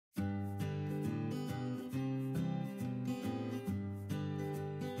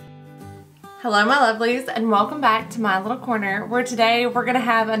Hello my lovelies, and welcome back to my little corner where today we're going to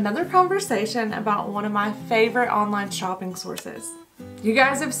have another conversation about one of my favorite online shopping sources. You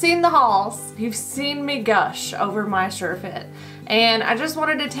guys have seen the hauls, you've seen me gush over MySurefit, and I just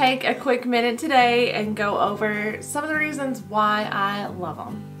wanted to take a quick minute today and go over some of the reasons why I love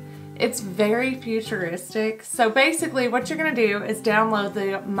them. It's very futuristic. So basically what you're going to do is download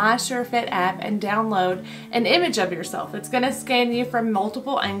the MySurefit app and download an image of yourself. It's going to scan you from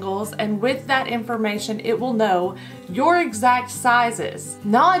multiple angles, and with that information it will know your exact sizes.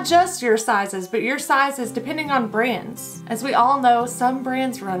 Not just your sizes, but your sizes depending on brands. As we all know, some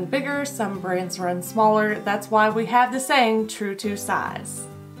brands run bigger, some brands run smaller. That's why we have the saying, true to size.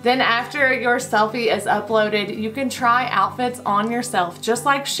 Then after your selfie is uploaded, you can try outfits on yourself. Just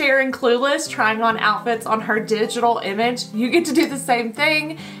like Cher in Clueless trying on outfits on her digital image, you get to do the same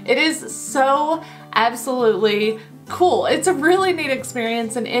thing. It is so absolutely cool. It's a really neat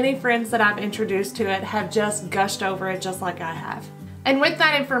experience, and any friends that I've introduced to it have just gushed over it just like I have. And with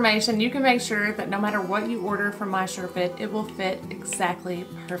that information, you can make sure that no matter what you order from MySurefit, it will fit exactly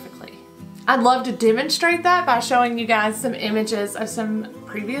perfectly. I'd love to demonstrate that by showing you guys some images of some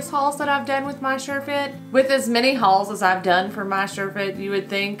previous hauls that I've done with MySurefit. With as many hauls as I've done for MySurefit, you would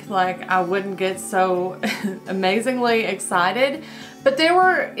think like I wouldn't get so amazingly excited. But there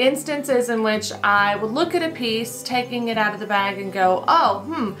were instances in which I would look at a piece, taking it out of the bag and go,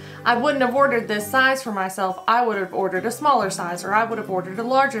 oh, I wouldn't have ordered this size for myself. I would have ordered a smaller size, or I would have ordered a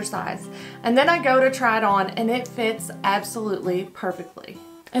larger size. And then I go to try it on and it fits absolutely perfectly.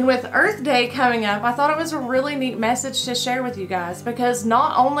 And with Earth Day coming up, I thought it was a really neat message to share with you guys, because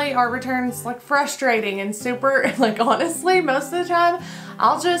not only are returns like frustrating and super, like honestly, most of the time,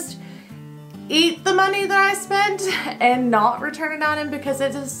 I'll just eat the money that I spent and not return an item because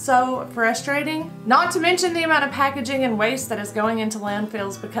it is so frustrating. Not to mention the amount of packaging and waste that is going into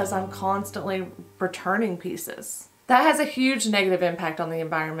landfills because I'm constantly returning pieces. That has a huge negative impact on the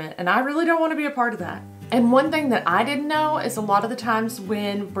environment, and I really don't want to be a part of that. And one thing that I didn't know is a lot of the times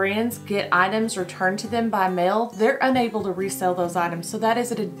when brands get items returned to them by mail, they're unable to resell those items, so that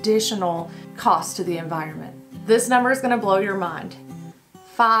is an additional cost to the environment. This number is going to blow your mind.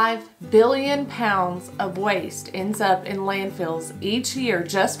 5 billion pounds of waste ends up in landfills each year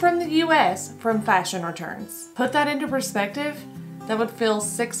just from the US from fashion returns. Put that into perspective, that would fill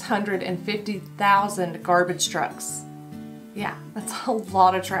 650,000 garbage trucks. Yeah, that's a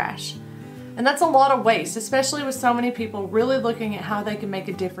lot of trash. And that's a lot of waste, especially with so many people really looking at how they can make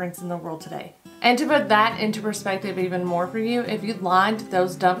a difference in the world today. And to put that into perspective even more for you, if you lined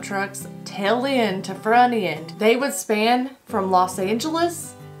those dump trucks tail end to front end, they would span from Los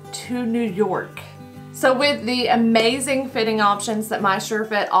Angeles to New York. So with the amazing fitting options that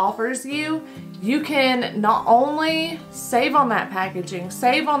MySurefit offers you, you can not only save on that packaging,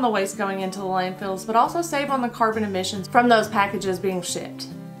 save on the waste going into the landfills, but also save on the carbon emissions from those packages being shipped.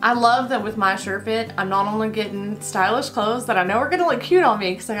 I love that with MySurefit, I'm not only getting stylish clothes that I know are gonna look cute on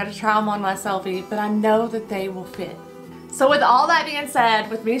me because I gotta try them on my selfie, but I know that they will fit. So with all that being said,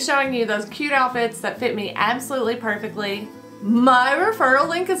 with me showing you those cute outfits that fit me absolutely perfectly, my referral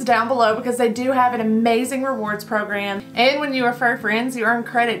link is down below because they do have an amazing rewards program. And when you refer friends, you earn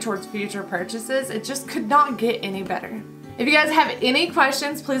credit towards future purchases. It just could not get any better. If you guys have any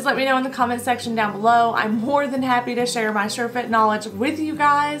questions, please let me know in the comment section down below. I'm more than happy to share my MySurefit knowledge with you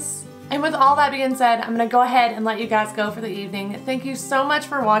guys. And with all that being said, I'm going to go ahead and let you guys go for the evening. Thank you so much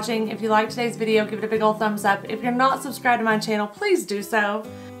for watching. If you liked today's video, give it a big old thumbs up. If you're not subscribed to my channel, please do so.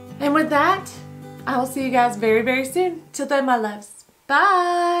 And with that, I will see you guys very, very soon. Till then, my loves.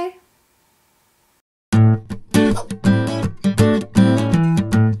 Bye!